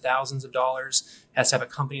hundreds of thousands of dollars. It has to have a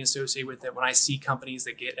company associated with it. When I see companies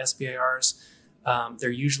that get SBIRs,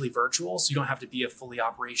 they're usually virtual, so you don't have to be a fully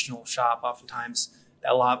operational shop. Oftentimes,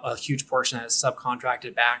 a huge portion that is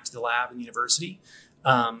subcontracted back to the lab and the university.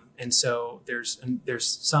 And so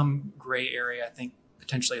there's some gray area, I think,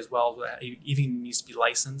 potentially as well, that even needs to be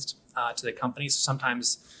licensed to the company. So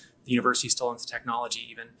sometimes the university still owns the technology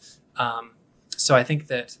even. So I think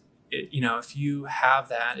that, if you have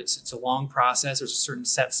that, it's a long process. There's a certain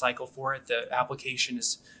set cycle for it. The application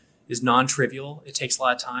is non-trivial. It takes a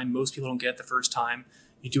lot of time. Most people don't get it the first time.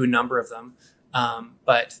 You do a number of them.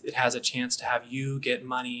 but it has a chance to have you get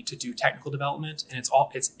money to do technical development, and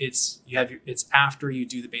it's after you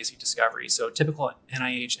do the basic discovery. So typical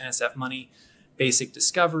NIH, NSF money, basic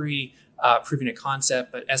discovery, proving a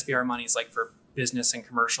concept, but SBIR money is like for business and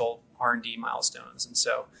commercial R&D milestones, and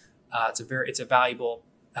so it's a valuable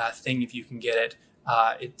thing if you can get it.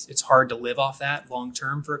 It's hard to live off that long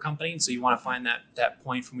term for a company, and so you want to find that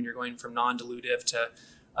point from when you're going from non-dilutive to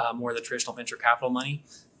more of the traditional venture capital money.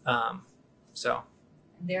 So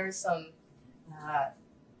there's some, I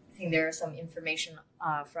think there is some information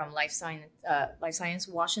from Life Science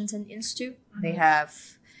Washington Institute. Mm-hmm.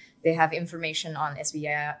 They have information on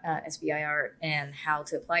SBIR and how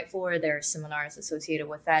to apply for. There are seminars associated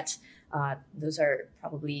with that. Those are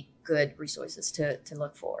probably good resources to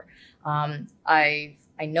look for. I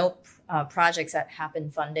know projects that have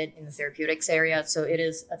been funded in the therapeutics area, so it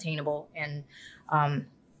is attainable, and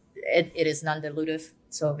it is non-dilutive,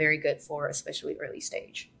 so very good for especially early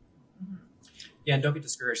stage. Yeah, and don't get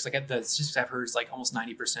discouraged. Like the statistics I've heard is like almost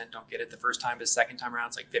 90% don't get it the first time, but the second time around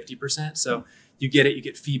it's like 50%. So you get it, you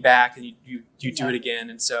get feedback, and you do it again.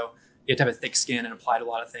 And so you have to have a thick skin and apply to a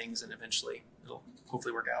lot of things, and eventually it'll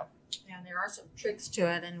hopefully work out. Yeah, and there are some tricks to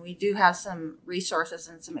it, and we do have some resources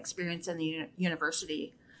and some experience in the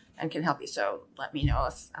university and can help you. So let me know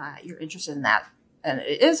if you're interested in that. And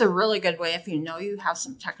it is a really good way if you know you have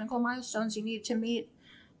some technical milestones you need to meet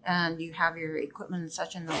and you have your equipment and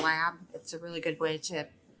such in the lab. It's a really good way to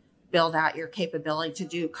build out your capability to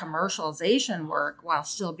do commercialization work while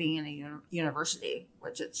still being in a university,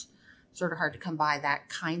 which it's sort of hard to come by that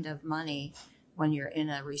kind of money when you're in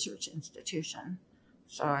a research institution.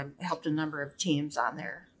 So I've helped a number of teams on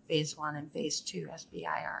their phase 1 and phase 2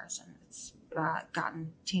 SBIRs, and it's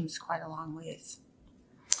gotten teams quite a long ways.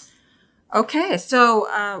 Okay,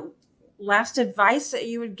 so last advice that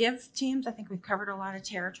you would give teams? I think we've covered a lot of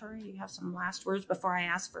territory. You have some last words before I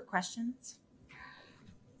ask for questions?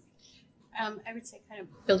 I would say, kind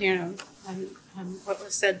of building on what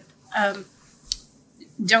was said,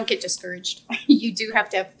 don't get discouraged. You do have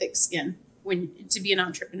to have thick skin to be an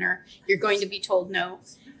entrepreneur. You're going to be told no,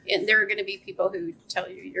 and there are going to be people who tell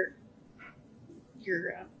you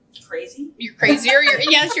you're crazy. You're crazy, or you're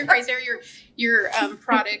crazy, or your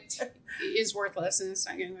product is worthless and it's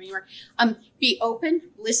not going to go anywhere. Be open.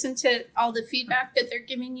 Listen to all the feedback that they're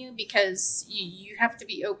giving you, because you have to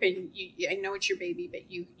be open. I know it's your baby,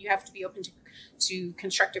 but you have to be open to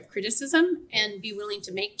constructive criticism and be willing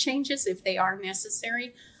to make changes if they are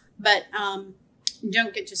necessary. But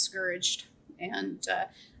don't get discouraged, and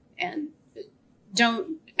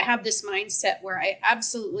don't have this mindset where I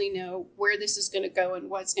absolutely know where this is going to go and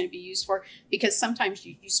what it's going to be used for, because sometimes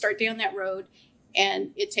you start down that road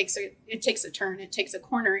and it takes a turn, it takes a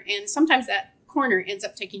corner, and sometimes that corner ends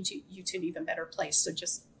up taking you to an even better place. So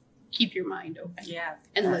just keep your mind open,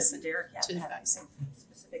 and listen to advice.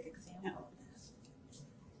 Specific example.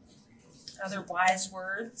 Other wise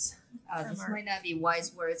words? This might not be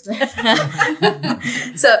wise words, but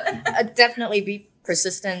so definitely be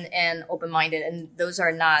persistent and open-minded, and those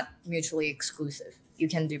are not mutually exclusive. You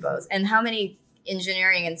can do both. And how many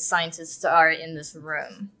engineering and scientists are in this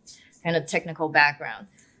room? Kind of technical background.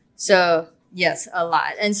 So yes, a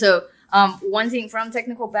lot. And so one thing from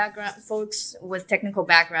technical background, folks with technical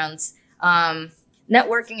backgrounds,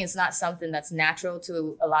 networking is not something that's natural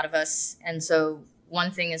to a lot of us. And so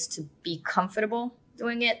one thing is to be comfortable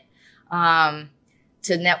doing it,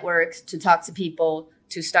 to network, to talk to people,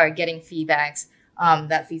 to start getting feedbacks.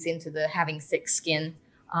 That feeds into the having thick skin,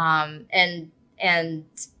 and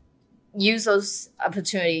use those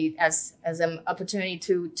opportunity as an opportunity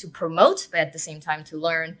to promote, but at the same time to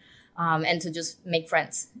learn, and to just make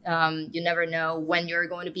friends. You never know when you're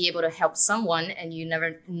going to be able to help someone, and you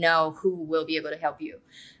never know who will be able to help you.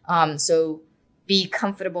 So be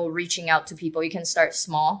comfortable reaching out to people. You can start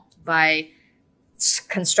small by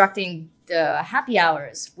constructing the happy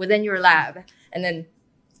hours within your lab, and then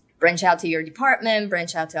branch out to your department,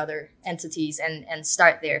 branch out to other entities, and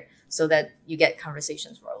start there so that you get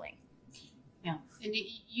conversations rolling. Yeah, and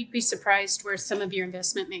you'd be surprised where some of your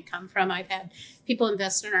investment may come from. I've had people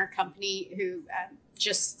invest in our company who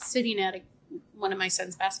just sitting at one of my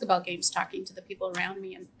son's basketball games talking to the people around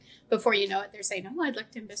me, and before you know it, they're saying, "Oh, I'd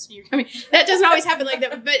like to invest in your company." That doesn't always happen like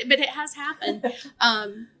that, but it has happened.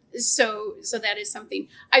 So that is something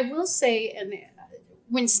I will say, and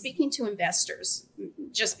when speaking to investors,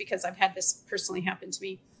 just because I've had this personally happen to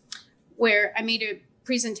me, where I made a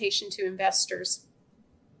presentation to investors,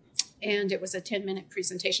 and it was a 10-minute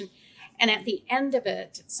presentation. And at the end of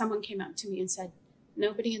it, someone came up to me and said,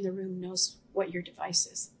 "Nobody in the room knows what your device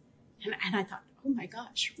is." And I thought, oh my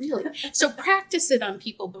gosh, really? So practice it on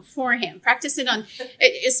people beforehand. Practice it on,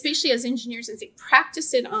 especially as engineers, and say,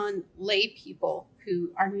 practice it on lay people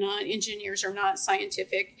who are not engineers or not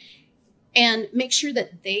scientific, and make sure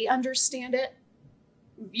that they understand it,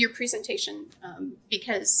 your presentation,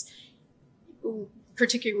 because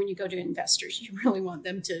particularly when you go to investors, you really want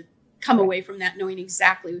them to come away from that knowing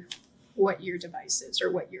exactly what your device is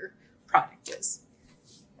or what your product is.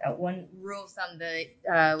 One rule of thumb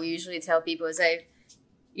that we usually tell people is that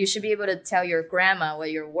you should be able to tell your grandma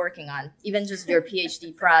what you're working on, even just your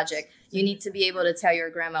PhD project. You need to be able to tell your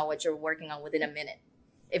grandma what you're working on within a minute.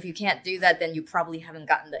 If you can't do that, then you probably haven't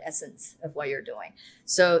gotten the essence of what you're doing.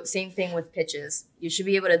 So same thing with pitches. You should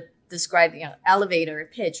be able to describe, elevator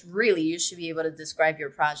pitch. Really, you should be able to describe your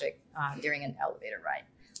project during an elevator ride.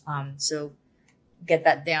 So get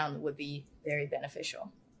that down would be very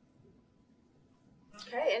beneficial.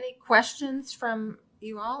 Okay, any questions from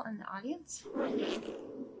you all in the audience?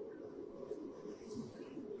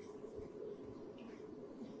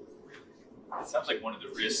 It sounds like one of the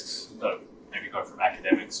risks of maybe going from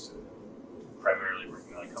academics to primarily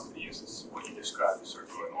working on a company is what you described as sort of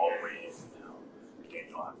going all the way in. Now, again,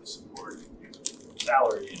 you don't have the support,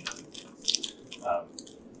 salary, and other things.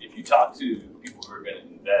 If you talk to people who are going to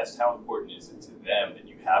invest, how important is it to them that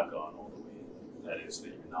you have gone all the way in? That is, that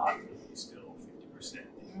you're not really still 50%.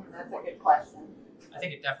 That's a good question. I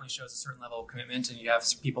think it definitely shows a certain level of commitment, and you have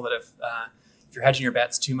people that have, if you're hedging your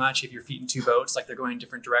bets too much, if your feet in two boats, like they're going in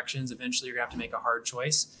different directions, eventually you're gonna have to make a hard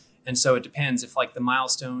choice. And so it depends if like the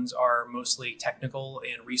milestones are mostly technical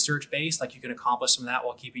and research based, like you can accomplish some of that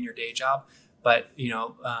while keeping your day job. But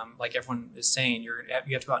like everyone is saying, you have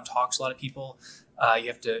to go out and talk to a lot of people. You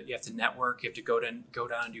have to network. You have to go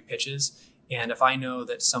down and do pitches. And if I know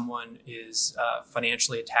that someone is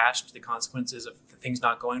financially attached to the consequences of things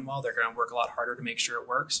not going well, they're going to work a lot harder to make sure it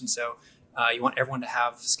works. And so you want everyone to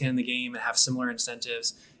have skin in the game and have similar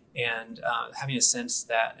incentives, and having a sense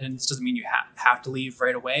that, and this doesn't mean you have to leave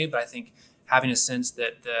right away, but I think having a sense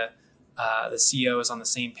that the CEO is on the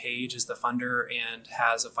same page as the funder and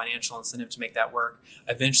has a financial incentive to make that work.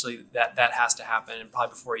 Eventually, that has to happen, and probably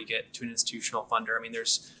before you get to an institutional funder. I mean,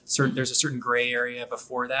 there's a certain gray area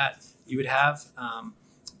before that you would have,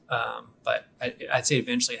 but I'd say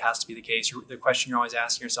eventually it has to be the case. The question you're always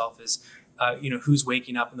asking yourself is, who's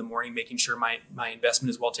waking up in the morning making sure my investment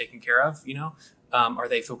is well taken care of? Are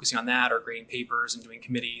they focusing on that, or grading papers and doing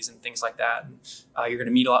committees and things like that? And you're going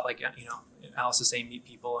to meet a lot, like Alice is saying, meet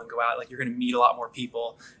people and go out. Like, you're going to meet a lot more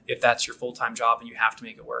people if that's your full-time job, and you have to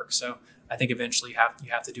make it work. So I think eventually you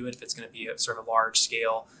have to do it if it's going to be a sort of a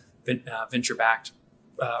large-scale venture-backed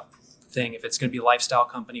thing. If it's going to be a lifestyle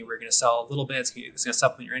company where you're going to sell a little bit, it's going to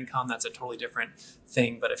supplement your income, that's a totally different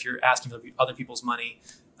thing. But if you're asking for other people's money,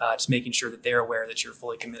 just making sure that they're aware that you're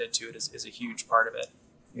fully committed to it is a huge part of it.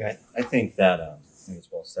 Yeah, I think that I think it's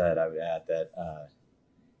well said. I would add that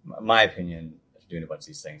my opinion of doing a bunch of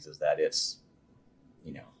these things is that it's,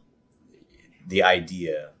 the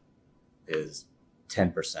idea is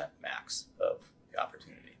 10% max of the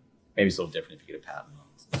opportunity. Maybe it's a little different if you get a patent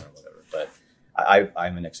on it or whatever, but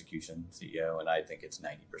I'm an execution CEO, and I think it's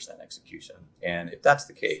 90% execution. And if that's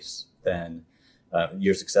the case, then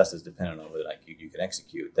your success is dependent on whether you can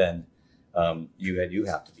execute. Then you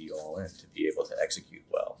have to be all in to be able to execute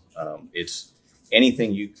well. It's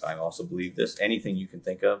anything I also believe this, anything you can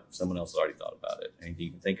think of, someone else has already thought about it. Anything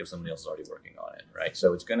you can think of, somebody else is already working on it, right?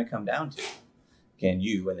 So it's going to come down to, can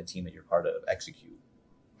you and the team that you're part of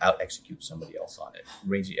out-execute somebody else on it?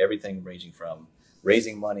 Ranging from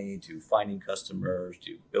raising money to finding customers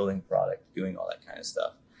to building product, doing all that kind of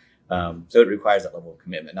stuff. So it requires that level of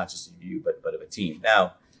commitment, not just of you, but of a team.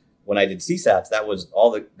 Now, when I did CSATs, that was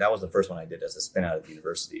the first one I did as a spin out of the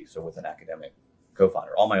university. So with an academic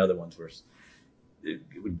co-founder. All my other ones were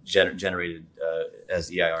generated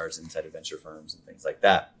as EIRs inside of venture firms and things like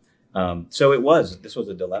that. So this was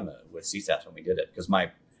a dilemma with CSATs when we did it, because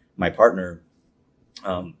my partner,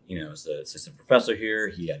 is the assistant professor here.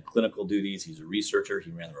 He had clinical duties. He's a researcher.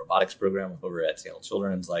 He ran the robotics program over at Seattle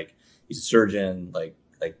Children's. He's a surgeon. Like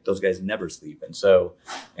those guys never sleep. And so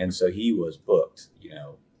he was booked,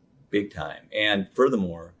 big time. And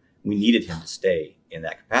furthermore, we needed him to stay in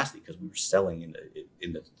that capacity because we were selling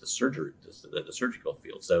in the surgical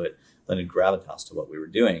field. So it lended gravitas to what we were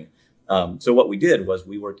doing. So what we did was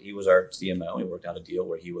he was our CMO. We worked out a deal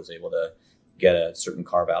where he was able to get a certain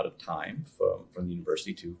carve out of time from the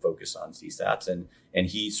university to focus on CSATs. And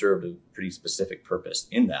he served a pretty specific purpose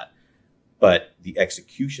in that. But the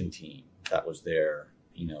execution team that was there,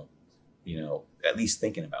 at least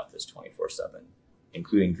thinking about this 24/7,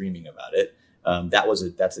 including dreaming about it,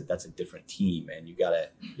 that's a different team, and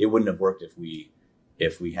it wouldn't have worked if we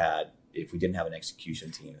didn't have an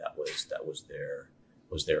execution team that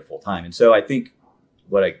was there full time. And so I think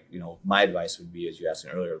my advice would be, as you asked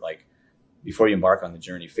earlier, like before you embark on the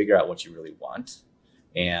journey, figure out what you really want,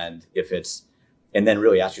 and then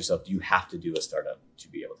really ask yourself, do you have to do a startup to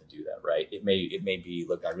be able to do that, right? It may be,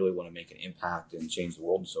 look, I really want to make an impact and change the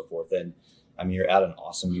world and so forth. And I mean, you're at an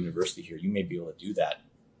awesome university here. You may be able to do that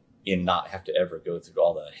and not have to ever go through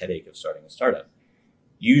all the headache of starting a startup.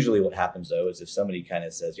 Usually what happens though is if somebody kind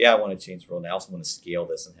of says, yeah, I want to change the world, and I also want to scale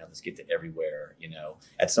this and have this get to everywhere,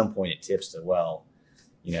 at some point it tips to, well,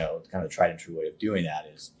 kind of the tried and true way of doing that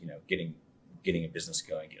is, getting a business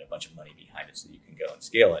going, get a bunch of money behind it so that you can go and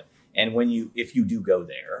scale it. And if you do go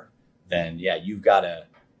there, then yeah,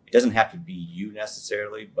 it doesn't have to be you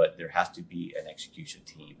necessarily, but there has to be an execution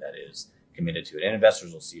team that is committed to it. And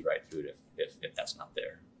investors will see right through it if that's not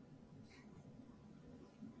there.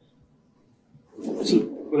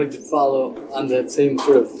 So I'd like to follow on that same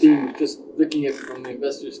sort of theme, just looking at it from the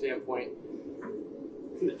investor standpoint.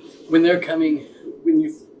 When they're coming,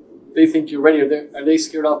 they think you're ready, are they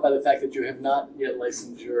scared off by the fact that you have not yet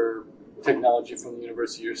licensed your technology from the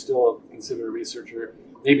university? You're still considered a researcher.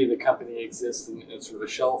 Maybe the company exists in sort of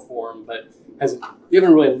a shell form, but you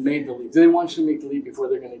haven't really made the leap. Do they want you to make the leap before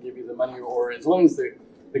they're going to give you the money? Or as long as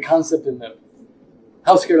the concept and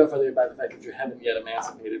how scared off are they by the fact that you haven't yet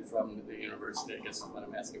emancipated from the university? I guess is what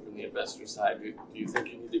I'm asking from the investor side. Do you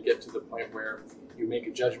think you need to get to the point where you make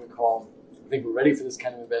a judgment call? I think we're ready for this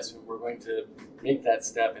kind of investment. We're going to make that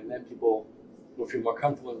step, and then people will feel more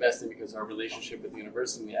comfortable investing because our relationship with the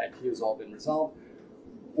university and the IP has all been resolved?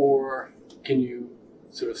 Or can you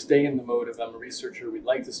sort of stay in the mode of, I'm a researcher, we'd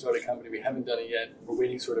like to start a company, we haven't done it yet, we're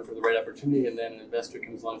waiting sort of for the right opportunity, and then an investor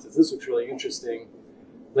comes along and says, this looks really interesting,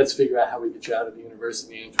 let's figure out how we get you out of the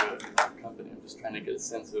university into a company. I'm just trying to get a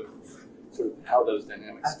sense of sort of how those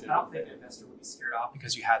dynamics I don't think an investor would be scared off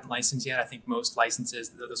because you hadn't licensed yet. I think most licenses,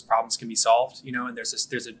 those problems can be solved, and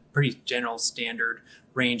there's a pretty general standard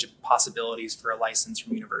range of possibilities for a license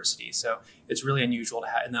from universities. So it's really unusual to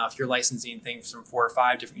have. Now, if you're licensing things from 4 or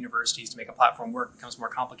 5 different universities to make a platform work, it becomes more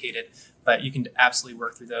complicated. But you can absolutely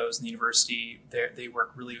work through those. And the university, they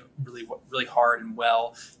work really, really, really hard and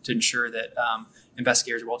well to ensure that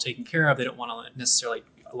investigators are well taken care of. They don't want to necessarily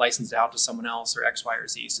license it out to someone else or X, Y, or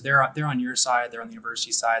Z. So they're on your side. They're on the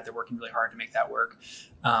university side. They're working really hard to make that work.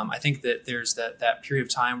 I think that there's that period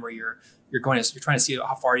of time where you're trying to see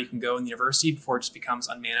how far you can go in the university before it just becomes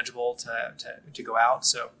unmanageable to go out.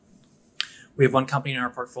 So we have one company in our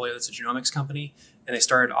portfolio that's a genomics company, and they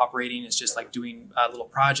started operating as just like doing little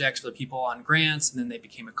projects for the people on grants, and then they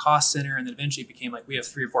became a cost center, and then eventually became like, we have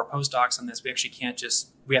 3 or 4 postdocs on this. We actually can't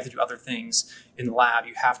we have to do other things in the lab.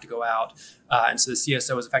 You have to go out. And so the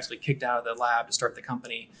CSO was effectively kicked out of the lab to start the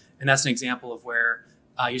company. And that's an example of where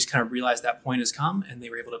you just kind of realize that point has come, and they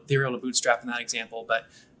were able to bootstrap in that example. But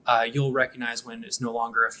you'll recognize when it's no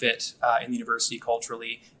longer a fit in the university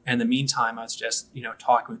culturally. And in the meantime, I would suggest,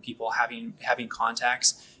 talking with people, having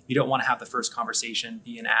contacts. You don't want to have the first conversation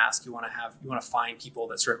be an ask. You want to find people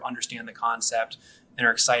that sort of understand the concept and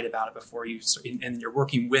are excited about it before and you're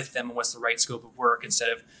working with them on what's the right scope of work instead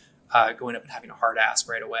of going up and having a hard ask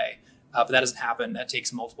right away. But that doesn't happen. That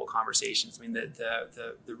takes multiple conversations. I mean,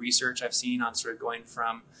 the research I've seen on sort of going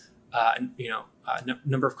from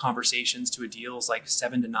number of conversations to a deal is like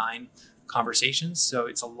 7 to 9 conversations. So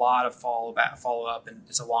it's a lot of follow up, and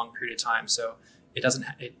it's a long period of time. So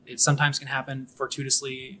it sometimes can happen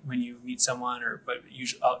fortuitously when you meet someone, but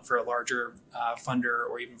usually for a larger funder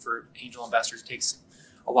or even for angel investors, it takes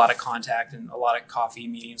a lot of contact and a lot of coffee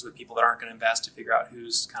meetings with people that aren't going to invest to figure out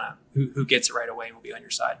who gets it right away and will be on your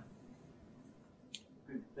side.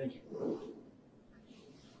 Thank you.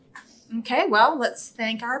 Okay, well, let's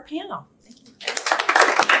thank our panel.